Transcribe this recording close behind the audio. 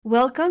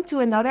Welcome to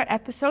another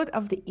episode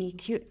of the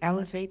EQ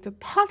Elevator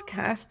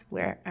podcast,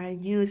 where I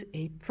use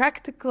a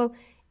practical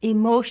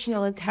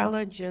emotional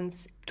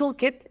intelligence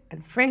toolkit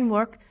and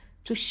framework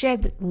to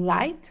shed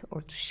light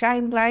or to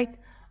shine light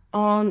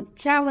on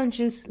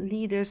challenges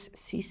leaders,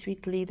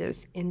 C-suite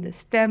leaders in the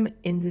STEM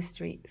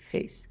industry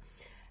face.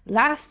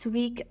 Last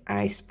week,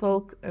 I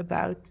spoke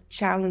about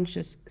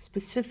challenges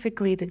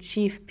specifically the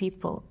Chief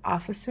People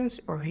Officers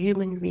or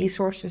Human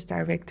Resources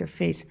Director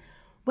face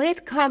when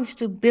it comes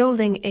to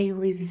building a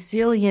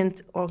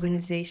resilient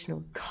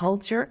organizational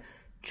culture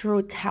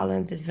through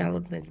talent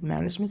development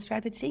management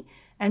strategy,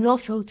 and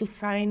also to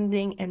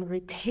finding and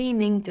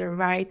retaining the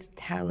right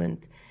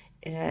talent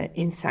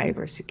in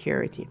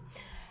cybersecurity.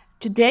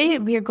 Today,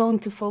 we are going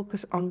to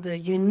focus on the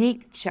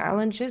unique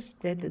challenges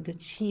that the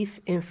Chief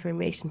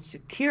Information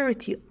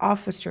Security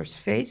Officers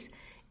face,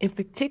 in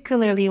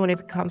particularly when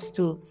it comes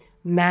to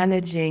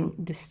managing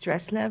the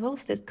stress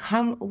levels that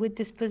come with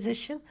this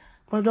position,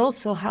 but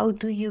also how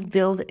do you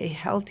build a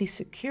healthy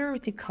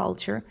security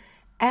culture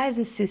as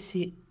a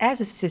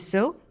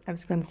CISO, I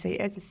was going to say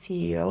as a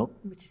CEO,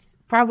 which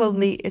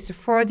probably is a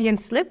Freudian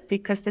slip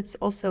because that's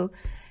also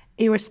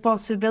a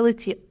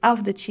responsibility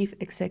of the Chief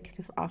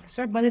Executive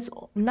Officer, but it's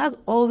not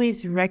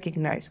always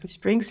recognized, which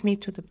brings me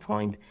to the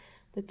point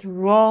that the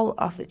role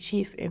of the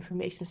Chief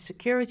Information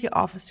Security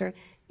Officer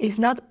is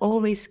not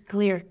always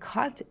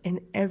clear-cut in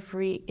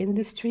every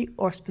industry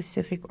or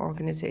specific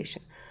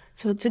organization.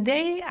 So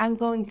today I'm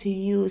going to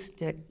use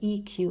the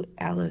EQ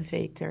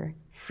Elevator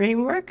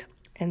framework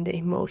and the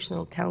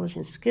emotional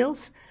intelligence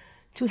skills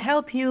to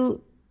help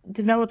you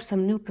develop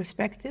some new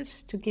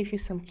perspectives, to give you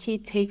some key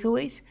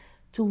takeaways,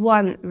 to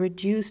one,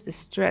 reduce the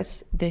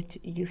stress that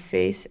you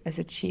face as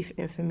a Chief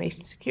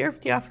Information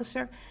Security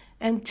Officer,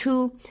 and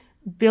two,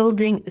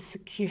 building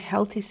a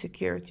healthy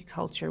security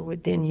culture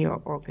within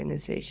your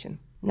organization.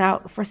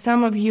 Now, for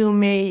some of you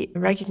may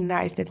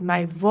recognize that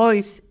my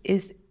voice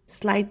is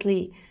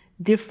slightly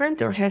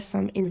different or has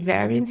some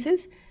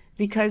invariances,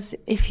 because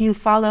if you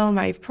follow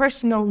my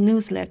personal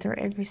newsletter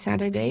every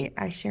Saturday,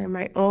 I share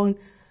my own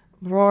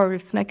raw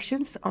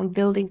reflections on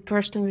building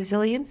personal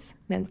resilience,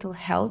 mental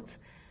health,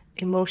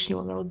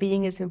 emotional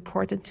well-being is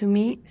important to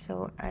me.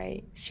 So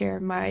I share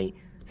my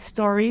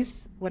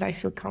stories, what I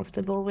feel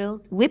comfortable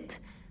with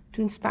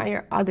to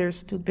inspire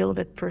others to build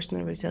that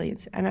personal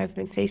resilience. And I've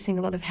been facing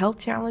a lot of health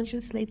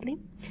challenges lately,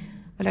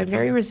 but I'm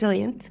very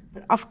resilient.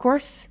 But of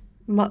course,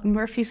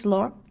 Murphy's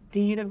Law,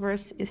 the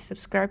universe is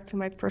subscribed to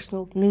my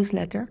personal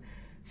newsletter.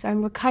 So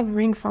I'm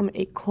recovering from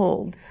a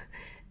cold.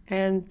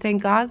 And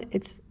thank God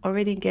it's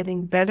already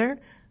getting better.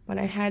 But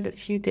I had a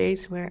few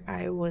days where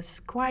I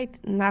was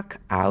quite knocked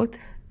out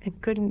and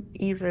couldn't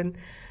even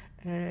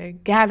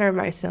gather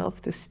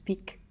myself to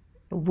speak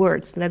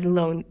words, let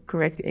alone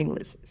correct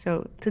English.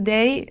 So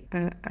today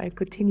I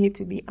continue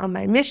to be on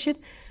my mission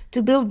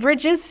to build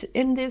bridges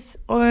in this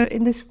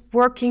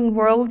working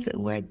world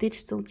where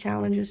digital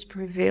challenges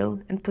prevail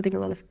and putting a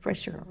lot of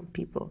pressure on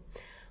people.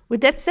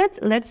 With that said,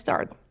 let's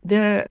start.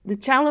 The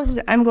challenges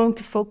I'm going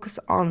to focus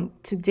on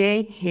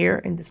today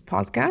here in this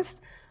podcast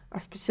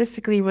are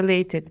specifically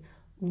related,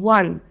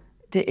 one,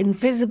 the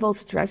invisible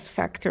stress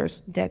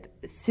factors that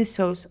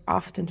CISOs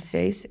often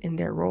face in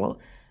their role.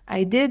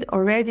 I did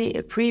already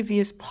a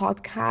previous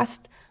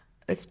podcast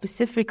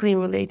specifically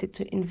related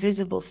to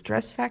invisible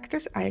stress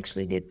factors. I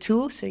actually did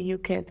two, so you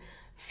can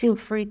feel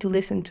free to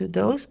listen to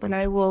those, but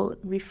I will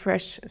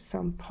refresh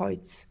some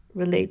points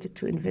related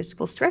to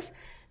invisible stress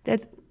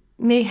that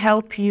may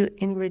help you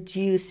in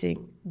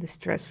reducing the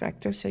stress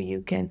factor so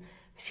you can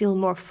feel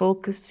more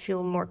focused,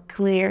 feel more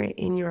clear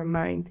in your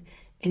mind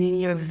and in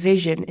your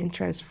vision in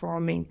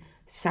transforming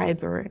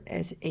cyber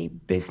as a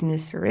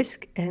business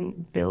risk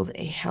and build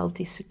a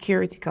healthy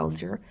security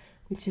culture,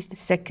 which is the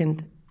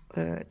second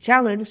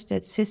challenge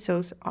that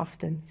CISOs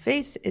often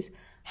face is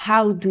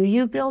how do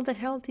you build a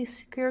healthy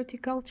security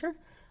culture?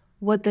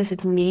 What does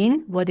it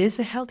mean? What is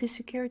a healthy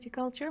security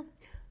culture?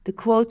 The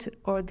quote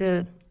or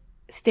the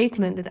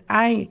statement that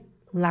I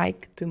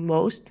like the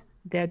most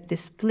that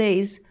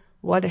displays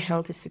what a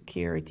healthy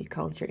security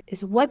culture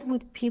is: what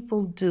would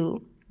people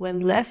do when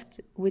left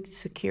with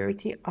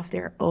security of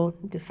their own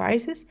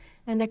devices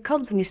and their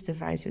company's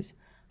devices?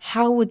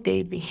 How would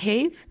they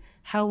behave?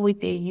 How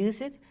would they use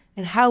it?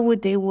 And how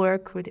would they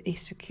work with a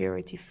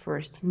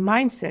security-first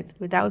mindset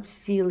without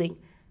feeling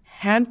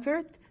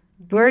hampered,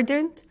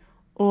 burdened,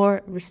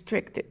 or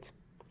restricted?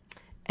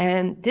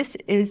 And this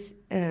is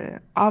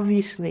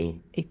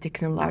obviously a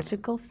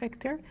technological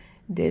factor.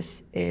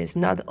 This is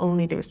not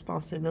only the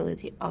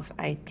responsibility of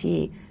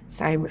IT,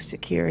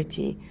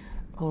 cybersecurity,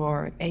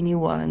 or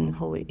anyone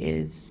who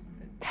is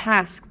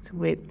tasked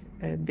with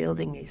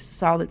building a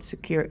solid,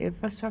 secure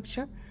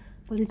infrastructure,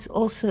 but it's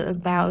also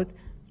about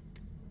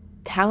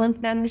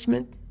talent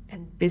management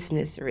and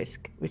business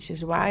risk, which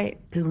is why I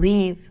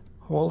believe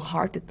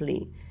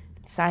wholeheartedly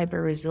that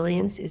cyber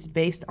resilience is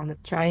based on a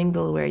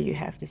triangle where you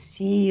have the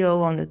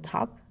CEO on the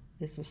top,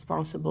 is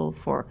responsible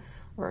for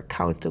or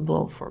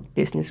accountable for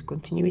business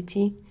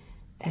continuity.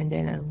 And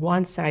then on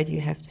one side, you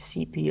have the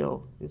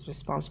CPO, who is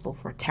responsible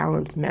for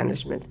talent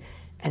management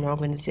and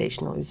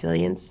organizational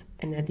resilience.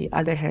 And on the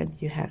other hand,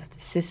 you have the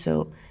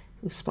CISO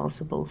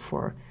responsible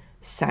for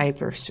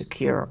cyber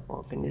secure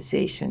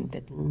organization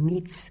that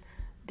meets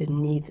the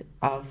need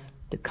of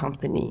the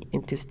company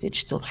in this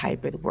digital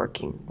hybrid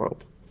working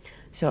world.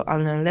 So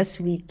unless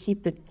we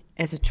keep it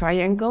as a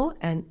triangle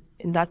and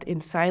not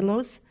in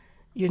silos,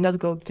 you're not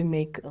going to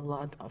make a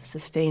lot of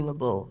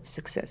sustainable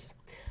success.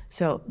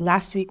 So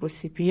last week was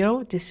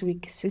CPO, this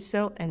week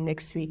CISO, and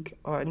next week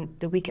or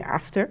the week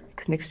after,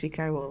 because next week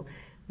I will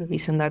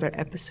release another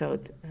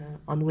episode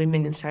on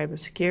women in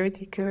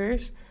cybersecurity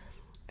careers.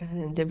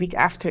 And the week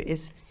after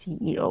is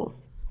CEO.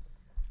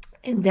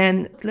 And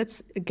then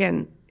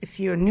again, if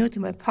you're new to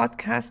my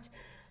podcast,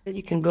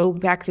 you can go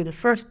back to the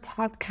first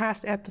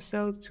podcast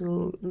episode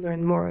to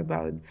learn more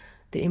about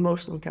the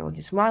emotional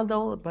intelligence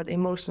model. But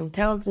emotional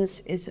intelligence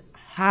is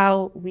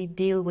how we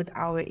deal with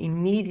our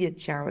immediate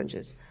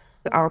challenges.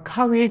 Our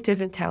cognitive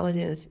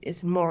intelligence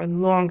is more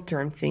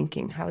long-term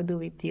thinking. How do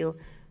we deal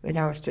with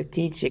our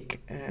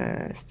strategic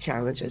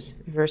challenges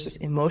versus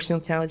emotional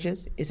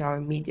intelligence is our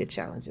immediate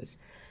challenges.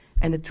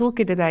 And the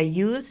toolkit that I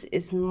use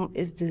is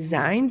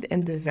designed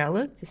and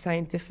developed, a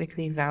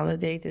scientifically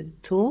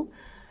validated tool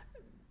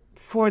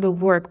for the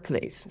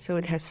workplace. So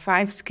it has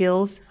 5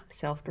 skills: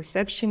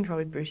 self-perception, how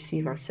we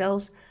perceive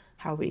ourselves,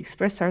 how we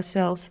express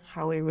ourselves,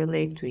 how we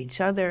relate to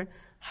each other,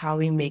 how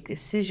we make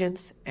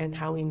decisions, and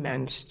how we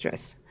manage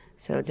stress.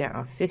 So there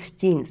are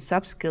 15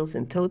 sub-skills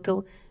in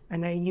total,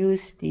 and I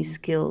use these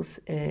skills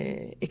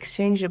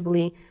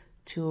exchangeably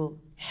to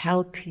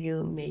help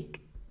you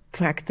make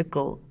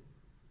practical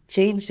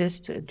changes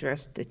to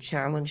address the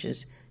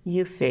challenges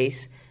you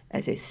face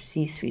as a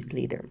C-suite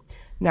leader.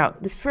 Now,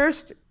 the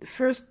first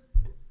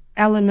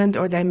element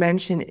or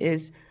dimension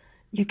is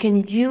you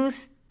can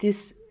use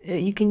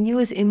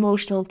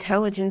emotional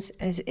intelligence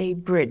as a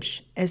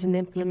bridge, as an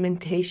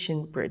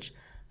implementation bridge.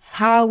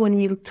 How, when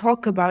we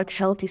talk about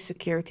healthy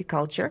security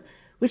culture,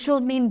 which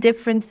will mean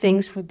different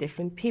things for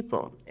different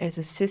people. As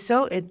a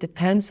CISO, it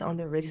depends on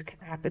the risk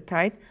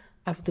appetite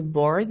of the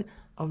board,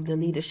 of the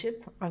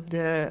leadership, of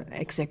the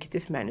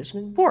executive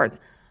management board.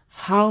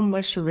 How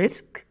much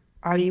risk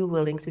are you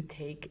willing to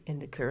take in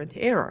the current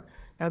era?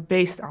 Now,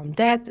 based on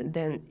that,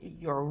 then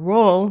your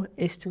role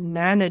is to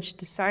manage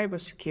the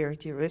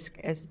cybersecurity risk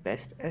as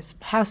best as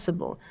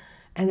possible.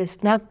 And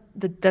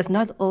that does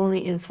not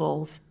only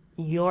involve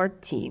your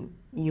team,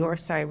 your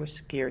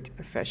cybersecurity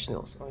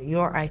professionals, or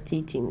your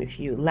IT team if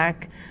you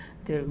lack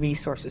the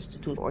resources to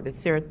do, or the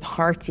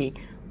third-party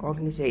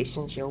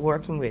organizations you're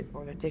working with,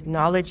 or the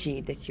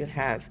technology that you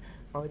have,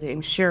 or the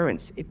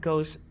insurance. It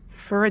goes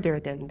further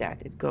than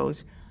that. It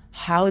goes,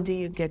 how do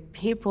you get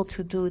people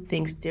to do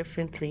things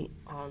differently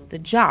on the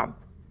job?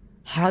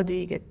 How do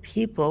you get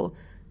people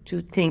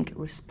to think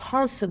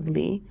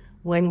responsibly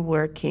when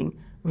working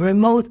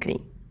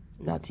remotely?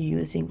 Not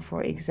using,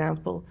 for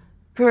example,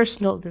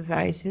 personal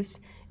devices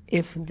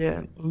if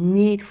the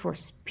need for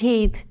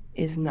speed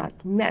is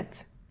not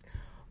met,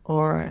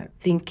 or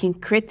thinking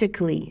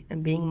critically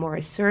and being more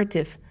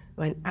assertive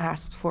when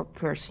asked for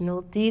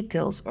personal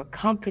details or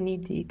company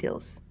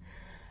details.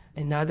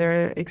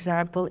 Another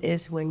example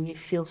is when we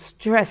feel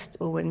stressed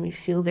or when we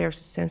feel there's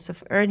a sense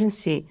of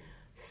urgency,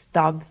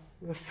 stop,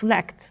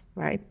 reflect,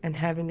 right? And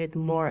having it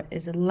more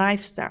as a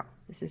lifestyle.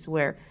 This is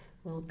where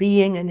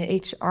well-being and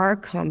HR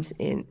comes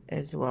in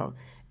as well.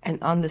 And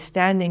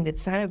understanding that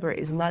cyber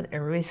is not a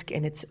risk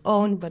in its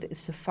own, but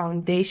it's a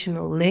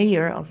foundational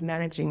layer of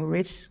managing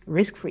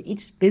risk for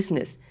each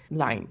business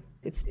line.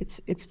 It's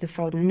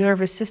the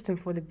nervous system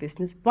for the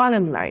business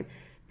bottom line,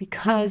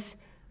 because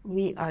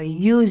we are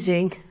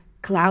using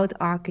cloud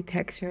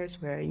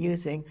architectures, we're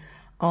using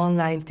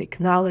online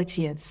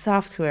technology and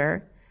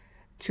software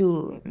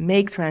to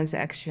make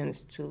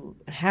transactions, to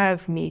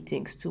have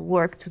meetings, to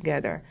work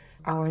together.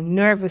 Our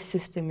nervous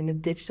system in the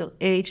digital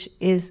age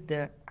is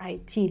the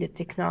IT, the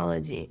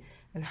technology.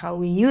 And how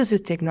we use the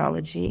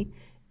technology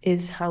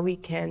is how we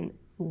can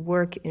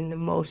work in the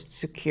most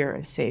secure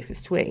and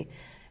safest way.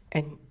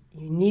 And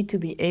you need to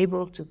be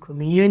able to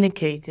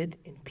communicate it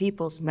in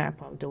people's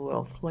map of the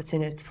world, what's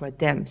in it for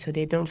them, so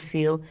they don't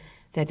feel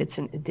that it's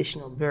an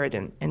additional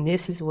burden. And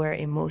this is where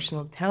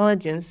emotional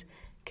intelligence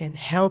can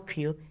help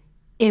you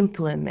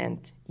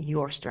implement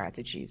your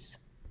strategies,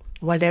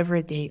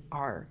 whatever they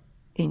are,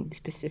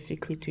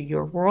 specifically to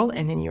your role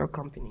and in your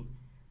company.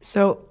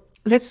 So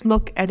let's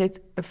look at it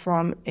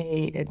from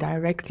a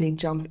directly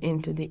jump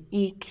into the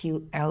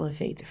EQ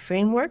Elevator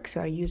framework.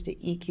 So I use the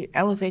EQ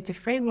Elevator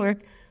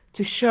framework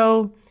to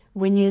show,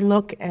 when you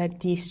look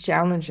at these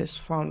challenges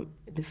from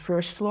the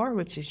first floor,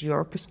 which is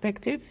your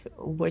perspective,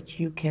 what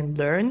you can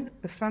learn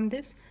from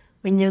this.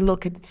 When you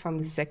look at it from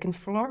the second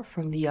floor,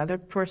 from the other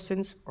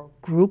person's or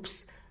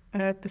group's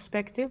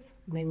perspective,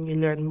 then you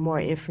learn more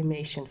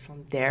information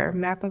from their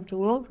map of the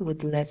world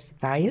with less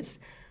bias.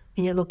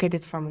 When you look at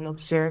it from an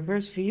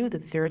observer's view, the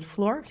third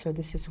floor, so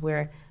this is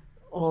where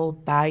all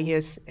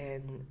bias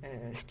and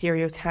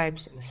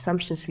stereotypes and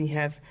assumptions we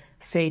have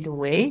fade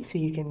away, so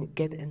you can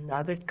get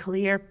another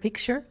clear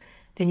picture.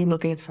 Then you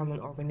look at it from an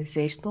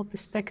organizational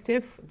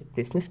perspective, the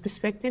business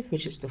perspective,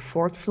 which is the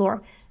fourth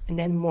floor, and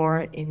then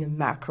more in the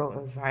macro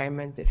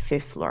environment, the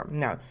fifth floor.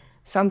 Now,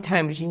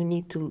 sometimes you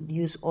need to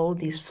use all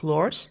these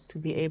floors to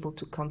be able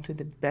to come to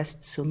the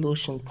best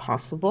solution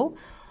possible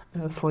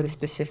for the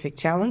specific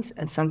challenge,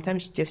 and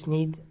sometimes you just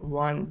need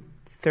one,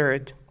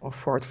 third, or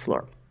fourth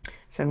floor.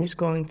 So I'm just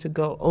going to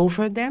go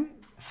over them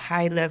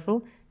high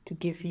level to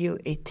give you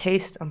a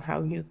taste on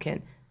how you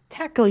can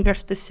tackle your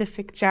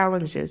specific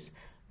challenges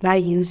by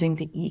using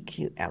the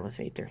EQ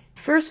elevator.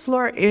 First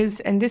floor is,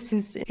 and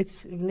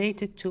it's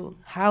related to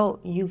how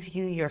you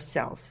view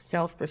yourself,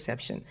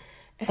 self-perception.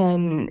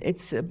 And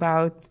it's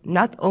about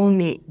not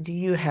only do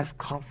you have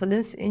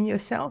confidence in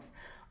yourself,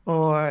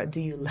 or do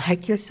you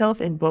like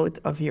yourself in both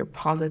of your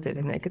positive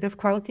and negative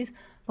qualities,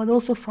 but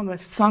also from a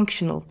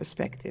functional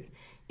perspective.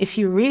 If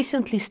you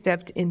recently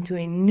stepped into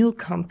a new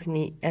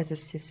company as a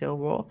CISO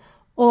role,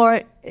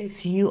 or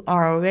if you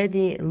are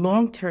already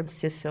long-term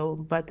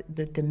CISO, but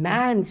the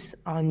demands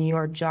on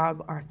your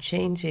job are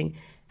changing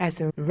at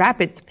a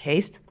rapid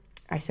pace.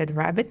 I said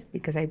rabbit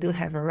because I do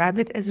have a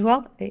rabbit as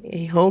well,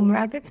 a home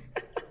rabbit.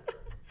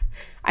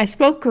 I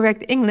spoke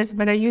correct English,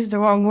 but I used the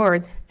wrong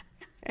word.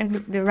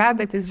 And the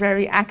rabbit is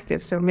very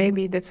active, so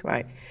maybe that's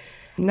why.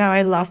 Now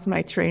I lost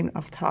my train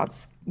of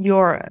thoughts.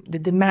 The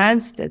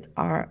demands that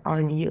are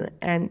on you,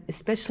 and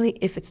especially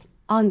if it's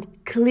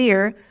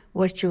unclear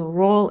what your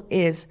role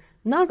is,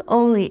 not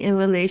only in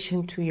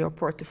relation to your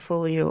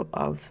portfolio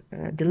of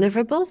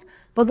deliverables,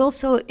 but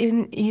also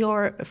in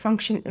your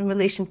function in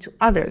relation to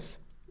others.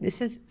 This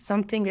is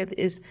something that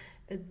is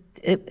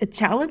a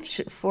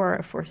challenge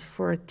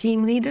for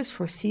team leaders,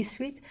 for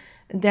C-suite,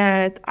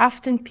 that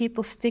often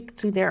people stick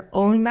to their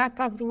own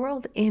map of the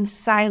world in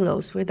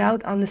silos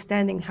without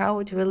understanding how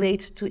it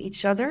relates to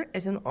each other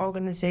as an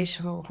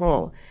organizational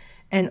whole.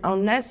 And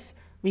unless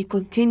we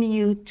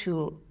continue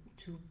to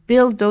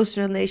build those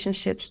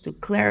relationships, to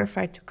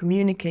clarify, to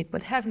communicate,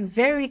 but have a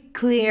very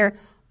clear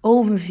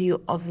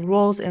overview of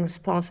roles and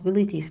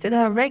responsibilities that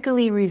are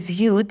regularly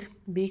reviewed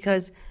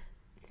because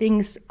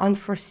things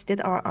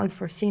that are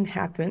unforeseen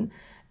happen,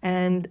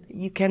 and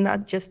you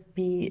cannot just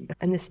be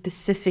in a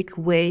specific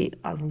way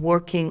of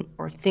working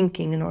or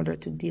thinking in order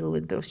to deal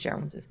with those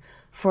challenges.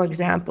 For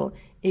example,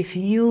 if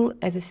you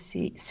as a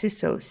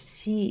CISO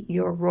see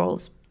your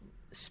roles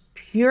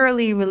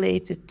purely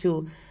related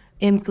to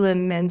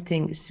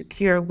implementing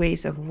secure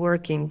ways of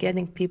working,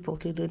 getting people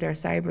to do their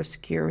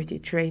cybersecurity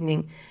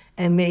training,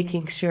 and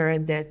making sure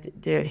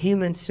that the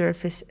human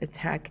surface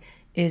attack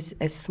is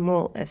as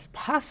small as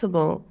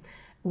possible,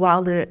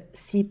 while the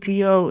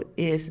CPO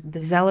is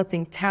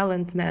developing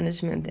talent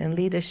management and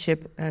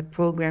leadership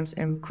programs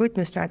and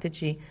recruitment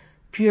strategy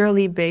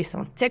purely based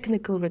on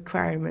technical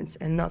requirements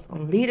and not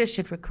on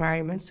leadership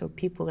requirements, so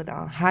people that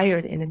are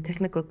hired in a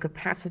technical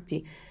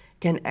capacity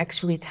can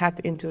actually tap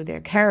into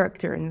their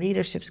character and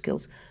leadership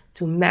skills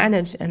to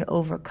manage and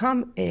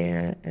overcome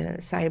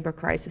cyber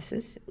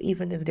crises.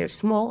 Even if they're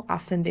small,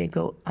 often they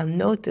go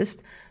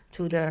unnoticed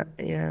to the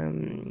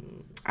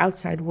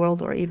outside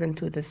world or even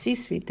to the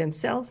C-suite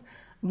themselves.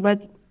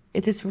 But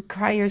it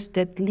requires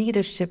that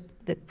leadership,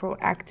 that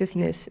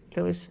proactiveness,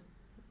 those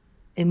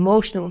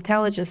emotional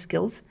intelligence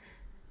skills.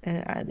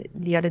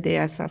 The other day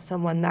I saw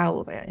someone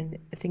now, and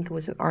I think it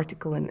was an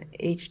article in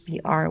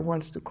HBR,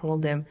 wants to call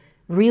them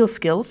real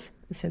skills.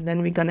 So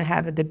then we're going to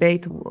have a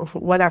debate,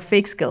 what are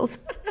fake skills?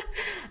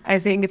 I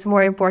think it's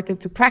more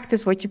important to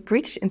practice what you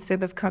preach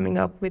instead of coming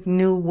up with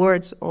new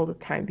words all the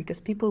time, because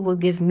people will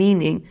give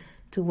meaning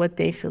to what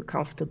they feel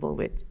comfortable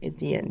with at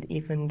the end,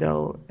 even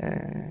though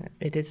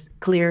it is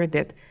clear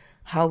that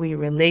how we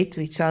relate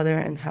to each other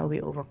and how we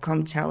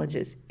overcome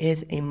challenges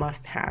is a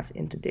must-have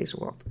in today's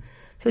world.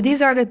 So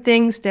these are the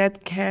things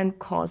that can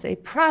cause a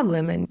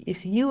problem. And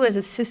if you as a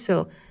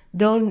CISO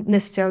don't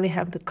necessarily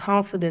have the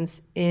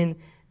confidence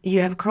you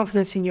have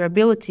confidence in your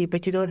ability,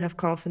 but you don't have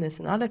confidence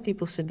in other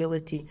people's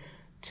ability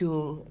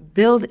to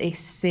build a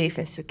safe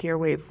and secure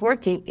way of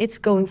working, it's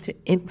going to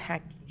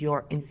impact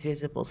your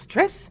invisible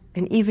stress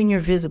and even your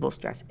visible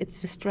stress.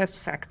 It's a stress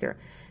factor,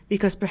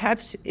 because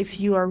perhaps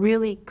if you are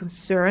really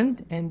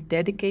concerned and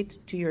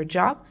dedicated to your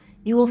job,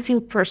 you will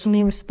feel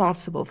personally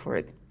responsible for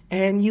it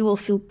and you will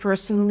feel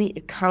personally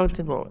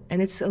accountable.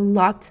 And it's a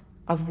lot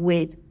of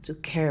weight to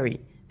carry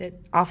that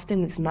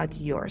often is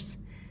not yours,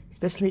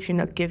 especially if you're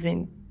not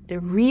given the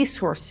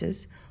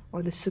resources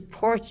or the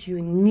support you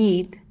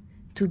need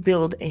to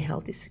build a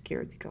healthy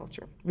security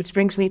culture. Which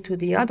brings me to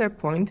the other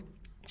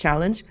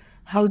challenge.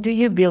 How do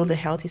you build a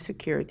healthy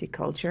security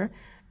culture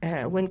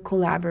when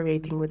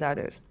collaborating with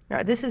others?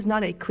 Now, this is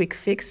not a quick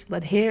fix,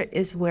 but here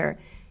is where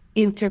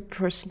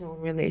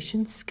interpersonal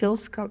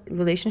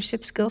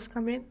relationship skills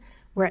come in,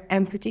 where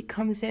empathy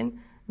comes in,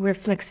 where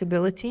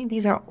flexibility.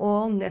 These are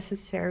all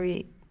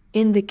necessary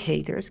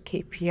indicators,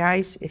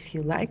 KPIs if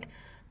you like,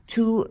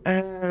 to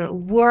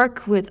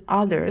work with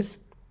others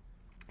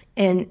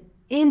and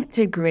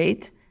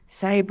integrate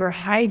cyber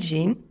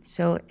hygiene,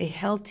 so a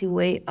healthy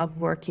way of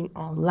working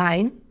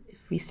online,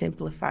 if we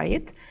simplify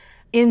it,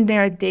 in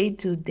their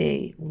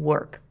day-to-day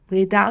work.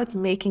 without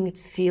making it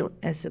feel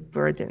as a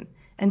burden.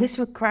 And this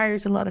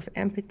requires a lot of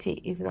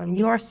empathy, even on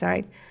your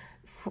side.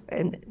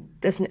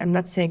 I'm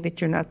not saying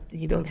that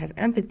you don't have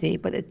empathy,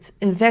 but it's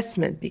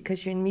investment,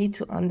 because you need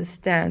to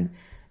understand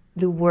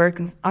the work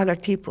of other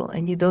people,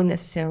 and you don't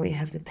necessarily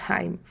have the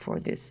time for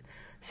this.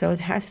 So it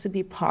has to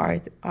be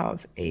part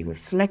of a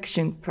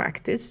reflection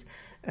practice,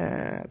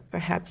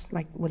 perhaps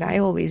like what I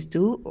always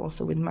do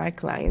also with my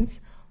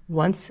clients,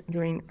 once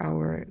during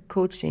our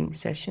coaching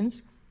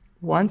sessions,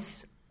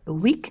 once a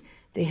week,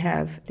 they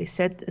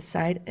set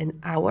aside an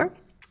hour.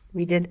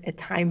 We did a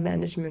time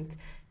management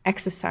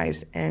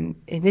exercise, and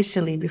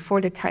initially, before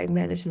the time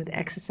management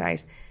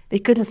exercise, they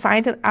couldn't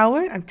find an hour.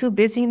 I'm too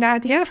busy,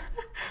 Nadia.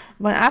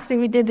 But after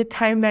we did the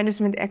time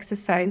management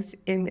exercise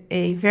in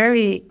a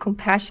very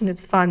compassionate,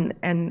 fun,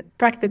 and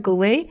practical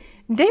way,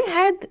 they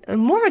had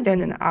more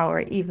than an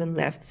hour even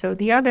left. So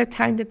the other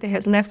time that they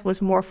had left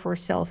was more for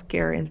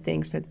self-care and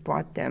things that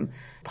brought them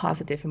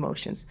positive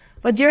emotions.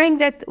 But during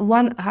that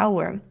 1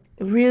 hour,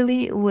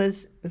 really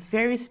was a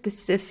very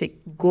specific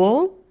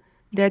goal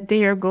that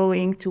they are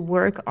going to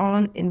work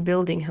on in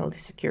building healthy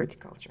security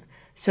culture.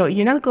 So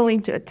you're not going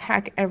to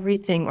attack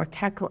everything or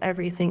tackle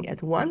everything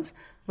at once,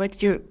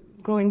 but you're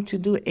going to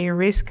do a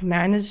risk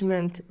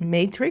management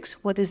matrix.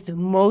 What is the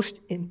most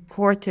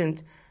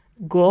important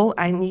goal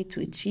I need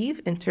to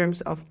achieve in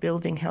terms of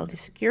building healthy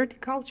security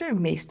culture? It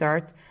may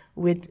start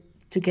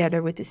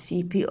together with the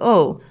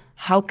CPO.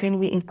 How can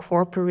we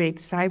incorporate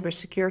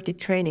cybersecurity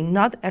training,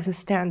 not as a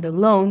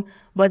standalone,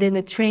 but in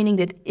a training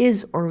that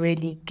is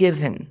already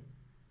given?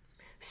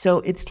 So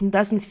it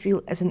doesn't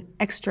feel as an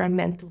extra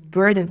mental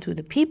burden to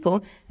the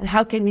people. And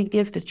how can we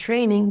give the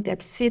training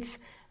that fits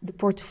the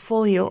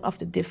portfolio of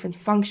the different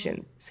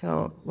functions?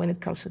 So when it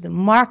comes to the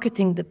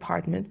marketing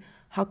department,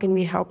 how can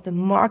we help the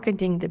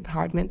marketing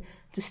department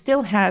to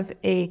still have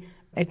a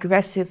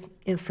aggressive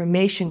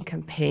information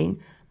campaign,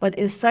 but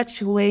in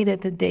such a way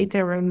that the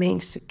data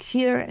remains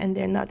secure and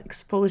they're not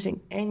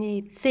exposing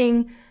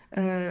anything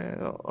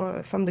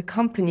or from the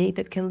company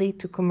that can lead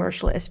to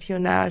commercial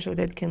espionage or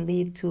that can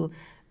lead to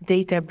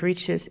data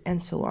breaches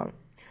and so on.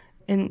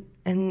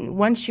 And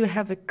once you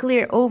have a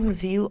clear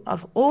overview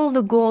of all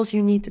the goals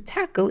you need to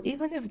tackle,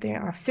 even if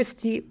there are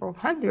 50 or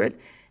 100,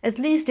 at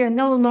least they're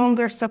no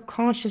longer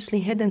subconsciously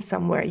hidden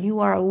somewhere. You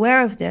are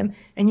aware of them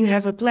and you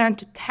have a plan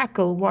to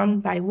tackle one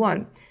by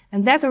one.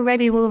 And that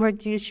already will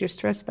reduce your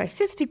stress by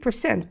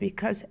 50%,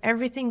 because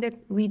everything that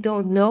we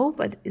don't know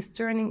but is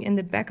turning in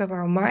the back of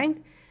our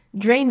mind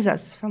drains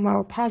us from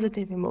our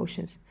positive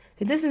emotions.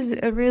 So this is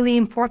a really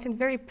important,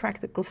 very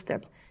practical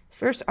step.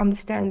 First,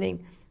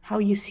 understanding how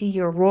you see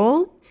your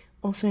role,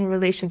 also in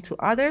relation to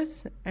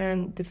others,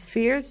 and the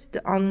fears,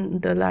 the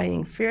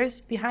underlying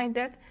fears behind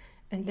that,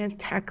 and then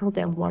tackle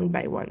them one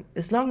by one.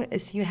 As long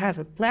as you have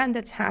a plan,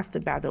 that's half the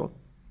battle.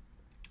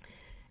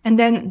 And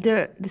then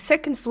the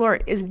second floor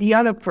is the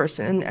other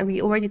person, and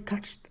we already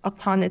touched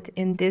upon it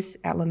in this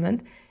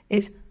element,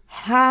 is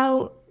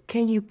how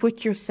can you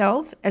put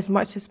yourself as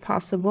much as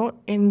possible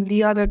in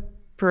the other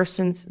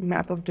person's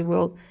map of the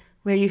world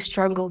where you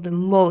struggle the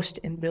most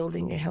in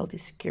building a healthy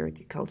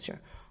security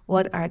culture.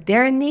 What are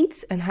their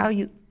needs, and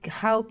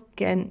how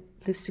can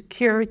the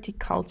security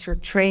culture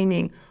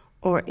training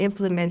or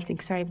implementing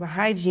cyber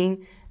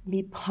hygiene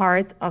be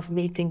part of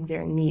meeting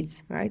their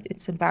needs, right?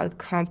 It's about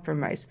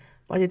compromise,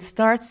 but it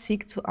starts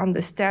seek to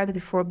understand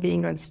before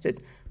being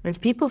understood. When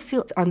people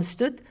feel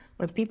understood,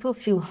 when people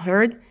feel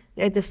heard,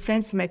 their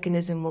defense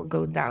mechanism will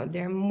go down.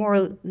 They're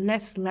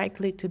less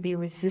likely to be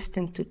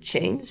resistant to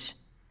change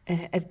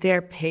at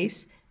their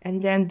pace,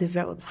 and then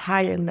develop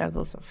higher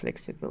levels of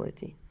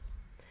flexibility.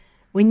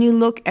 When you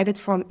look at it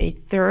from a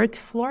third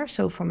floor,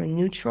 so from a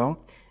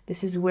neutral,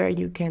 this is where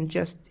you can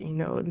just,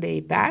 lay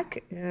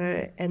back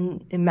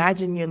and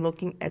imagine you're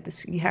looking at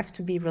this. You have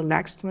to be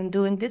relaxed when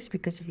doing this,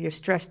 because if you're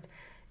stressed,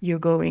 you're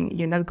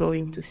not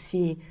going to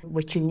see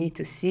what you need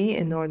to see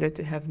in order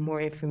to have more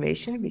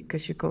information,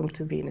 because you're going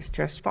to be in a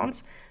stress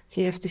response.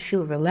 So you have to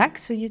feel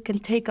relaxed so you can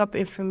take up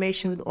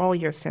information with all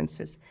your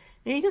senses.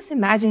 And you just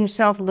imagine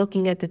yourself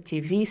looking at the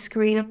TV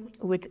screen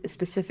with a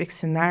specific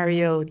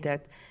scenario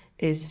that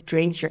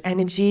drains your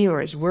energy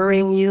or is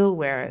worrying you,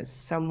 where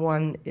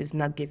someone is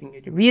not giving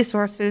you the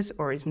resources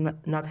or is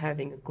not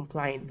having a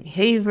compliant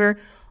behavior,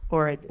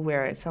 or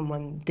where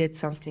someone did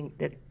something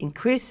that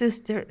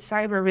increases their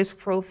cyber risk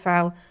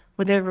profile,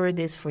 whatever it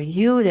is for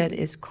you that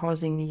is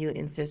causing you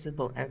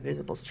invisible and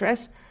visible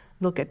stress.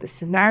 Look at the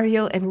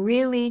scenario and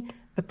really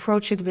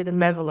approach it with a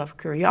level of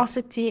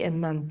curiosity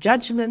and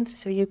non-judgment,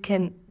 so you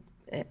can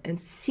and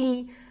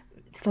see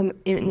from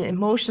an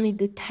emotionally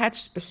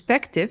detached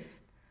perspective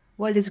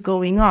what is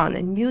going on,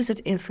 and use that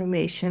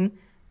information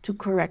to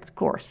correct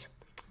course.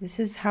 This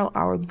is how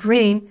our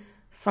brain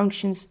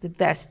functions the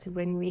best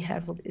when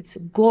it's a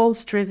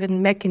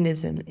goals-driven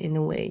mechanism in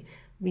a way.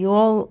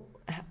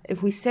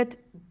 If we set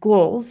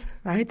goals,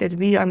 right, that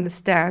we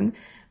understand,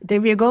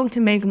 then we are going to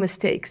make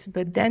mistakes,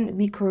 but then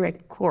we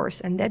correct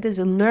course. And that is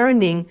a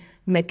learning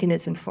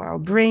mechanism for our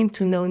brain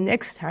to know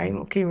next time,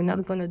 okay, we're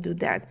not going to do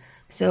that.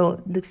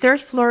 So the third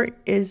floor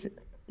is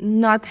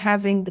not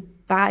having the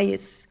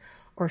bias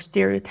or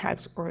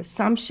stereotypes or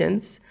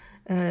assumptions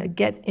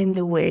get in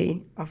the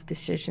way of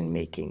decision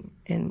making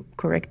and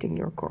correcting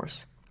your course.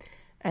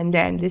 And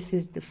then this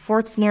is the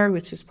fourth layer,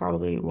 which is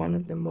probably one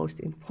of the most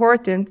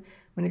important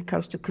when it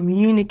comes to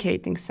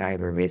communicating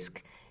cyber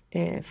risk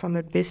from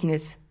a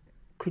business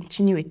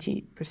continuity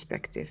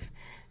perspective.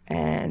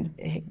 And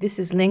this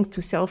is linked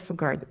to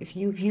self-regard. If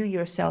you view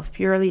yourself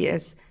purely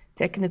as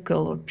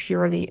technical or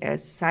purely as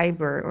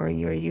cyber, or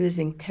you're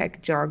using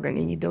tech jargon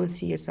and you don't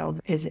see yourself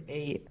as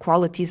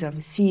qualities of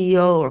a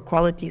CEO or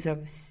qualities of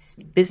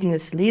a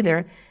business leader,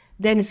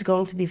 then it's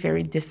going to be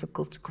very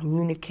difficult to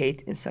communicate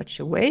in such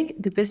a way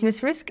the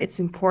business risk. It's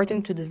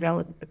important to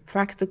develop a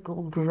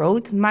practical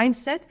growth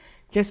mindset.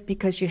 Just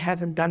because you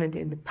haven't done it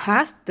in the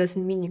past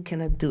doesn't mean you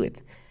cannot do it.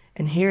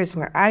 And here's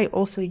where I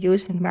also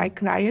use with my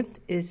client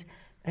is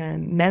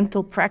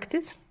mental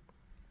practice.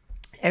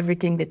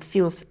 Everything that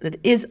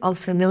is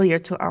unfamiliar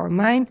to our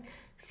mind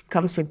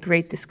comes with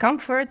great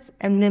discomforts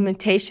and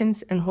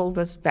limitations and hold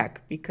us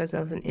back because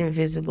of an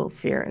invisible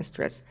fear and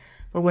stress.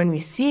 But when we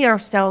see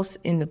ourselves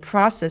in the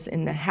process,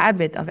 in the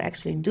habit of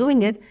actually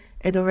doing it,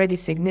 it already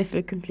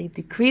significantly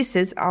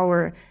decreases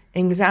our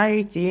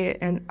anxiety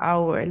and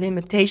our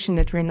limitation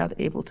that we're not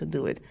able to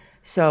do it.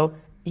 So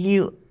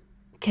you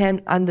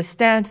can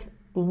understand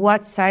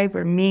what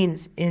cyber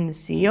means in the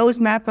CEO's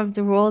map of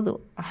the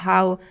world.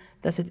 How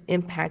does it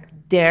impact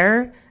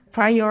their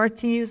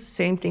priorities?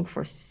 Same thing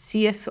for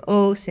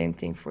CFO, same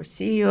thing for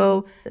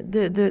CEO,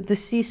 the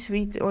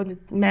C-suite or the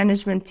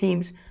management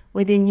teams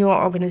within your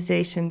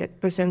organization that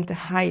present the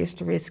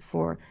highest risk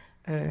for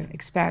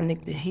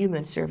expanding the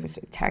human service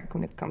attack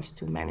when it comes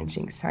to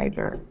managing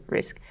cyber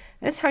risk.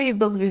 That's how you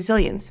build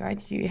resilience,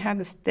 right? You have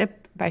a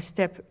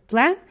step-by-step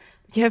plan,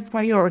 but you have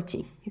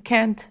priority. You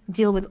can't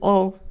deal with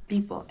all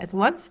people at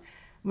once,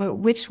 but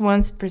which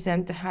ones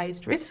present the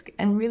highest risk,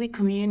 and really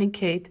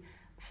communicate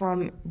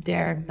from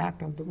their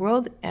map of the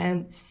world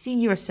and see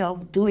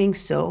yourself doing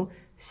so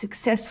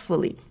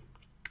successfully.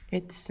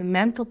 It's a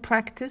mental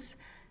practice.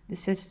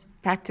 This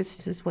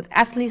is what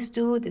athletes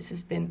do. This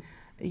has been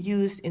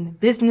used in the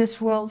business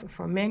world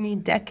for many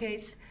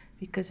decades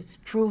because it's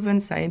proven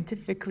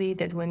scientifically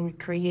that when we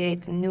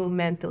create new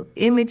mental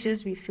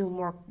images, we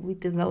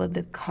develop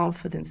that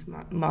confidence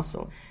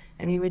muscle,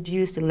 and we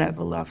reduce the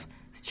level of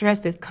stress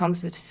that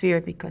comes with fear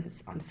because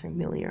it's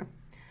unfamiliar.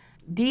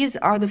 These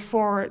are the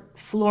 4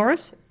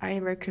 floors I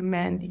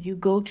recommend you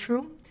go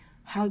through.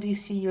 How do you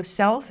see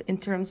yourself in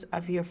terms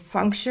of your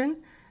function?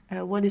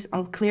 What is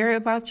unclear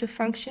about your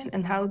function,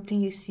 and how do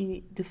you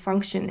see the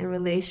function in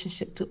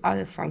relationship to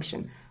other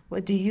function?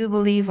 What do you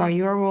believe are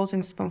your roles and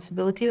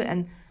responsibility,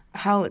 and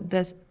how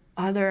does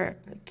other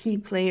key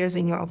players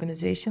in your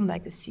organization,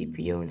 like the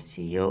CPO and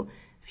CEO,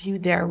 view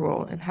their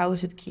role, and how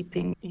is it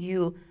keeping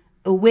you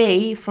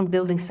away from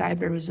building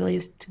cyber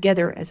resilience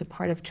together as a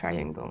part of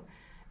triangle?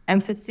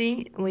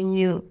 Empathy, when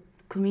you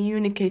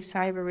communicate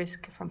cyber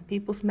risk from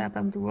people's map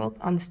of the world,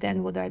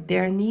 understand what are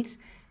their needs,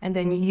 and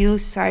then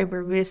use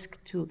cyber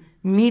risk to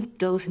meet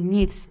those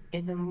needs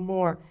in a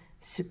more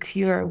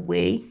secure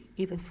way,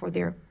 even for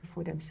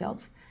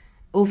themselves.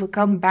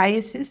 Overcome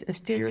biases and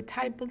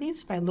stereotype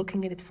beliefs by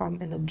looking at it from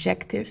an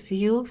objective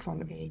view,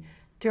 from a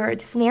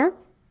third floor,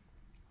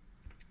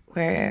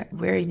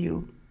 where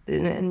you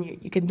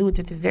can do it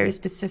with a very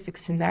specific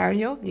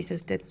scenario,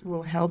 because that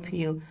will help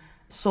you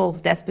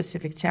solve that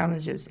specific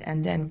challenges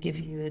and then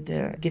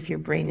give your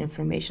brain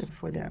information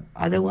for the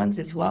other ones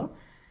as well.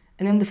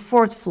 And then the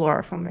 4th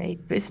floor, from a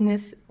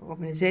business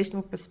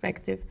organizational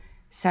perspective,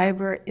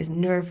 cyber is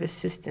nervous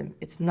system.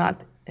 It's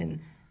not an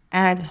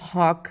ad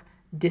hoc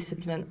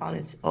discipline on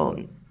its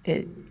own.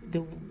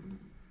 The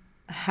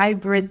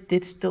hybrid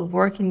digital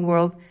working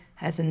world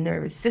has a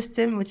nervous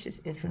system, which is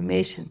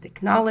information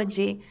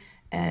technology,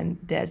 and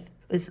that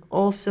is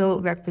also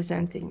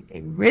representing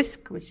a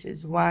risk, which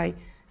is why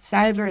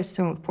cyber is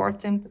so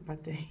important.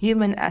 But the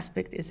human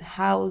aspect is,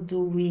 how do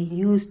we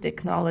use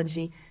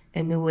technology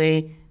in a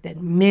way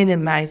that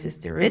minimizes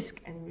the risk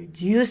and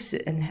reduce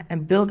it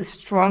and build a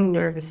strong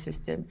nervous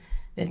system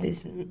that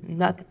is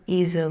not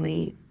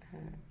easily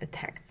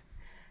attacked.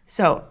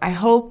 So I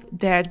hope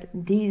that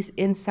these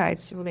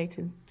insights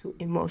related to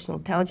emotional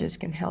intelligence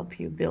can help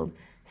you build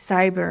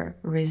cyber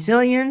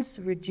resilience,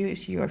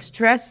 reduce your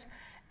stress,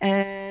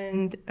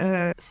 and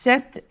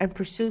set and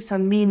pursue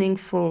some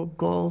meaningful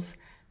goals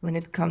when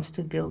it comes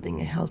to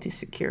building a healthy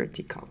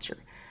security culture.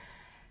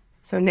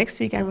 So next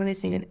week, I'm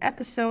releasing an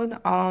episode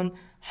on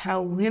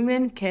how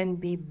women can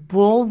be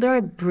bolder,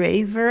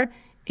 braver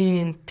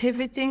in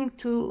pivoting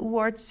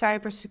towards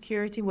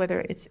cybersecurity,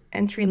 whether it's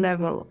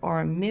entry-level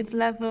or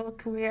mid-level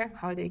career,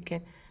 how they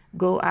can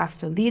go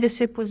after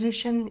leadership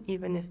position,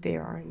 even if they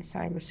are in a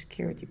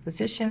cybersecurity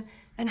position,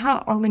 and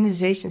how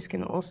organizations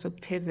can also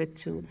pivot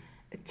to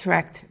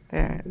attract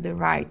the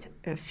right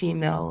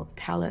female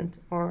talent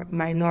or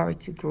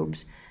minority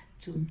groups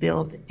to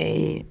build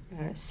a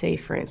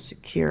safer and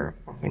secure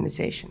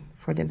organization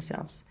for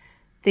themselves.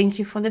 Thank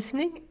you for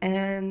listening,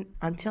 and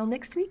until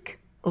next week.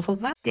 Au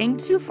revoir.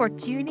 Thank you for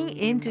tuning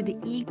in to the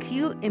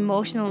EQ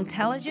Emotional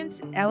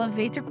Intelligence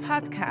Elevator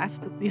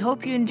podcast. We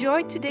hope you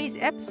enjoyed today's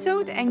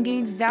episode and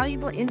gained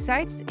valuable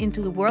insights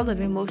into the world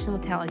of emotional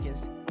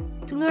intelligence.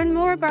 To learn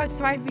more about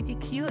Thrive with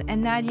EQ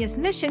and Nadia's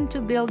mission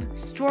to build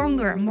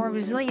stronger, more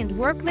resilient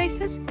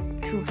workplaces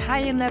through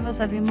higher levels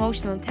of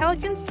emotional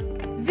intelligence,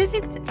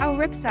 visit our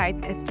website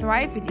at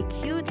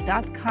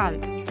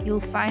thrivewitheq.com.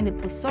 You'll find a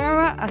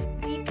plethora of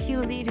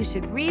EQ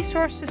leadership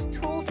resources,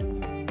 tools,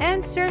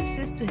 and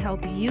services to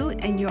help you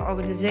and your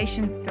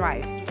organization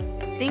thrive.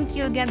 Thank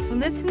you again for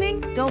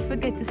listening. Don't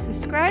forget to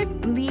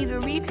subscribe, leave a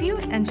review,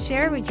 and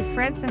share with your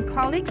friends and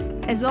colleagues.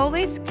 As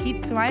always,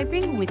 keep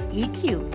thriving with EQ.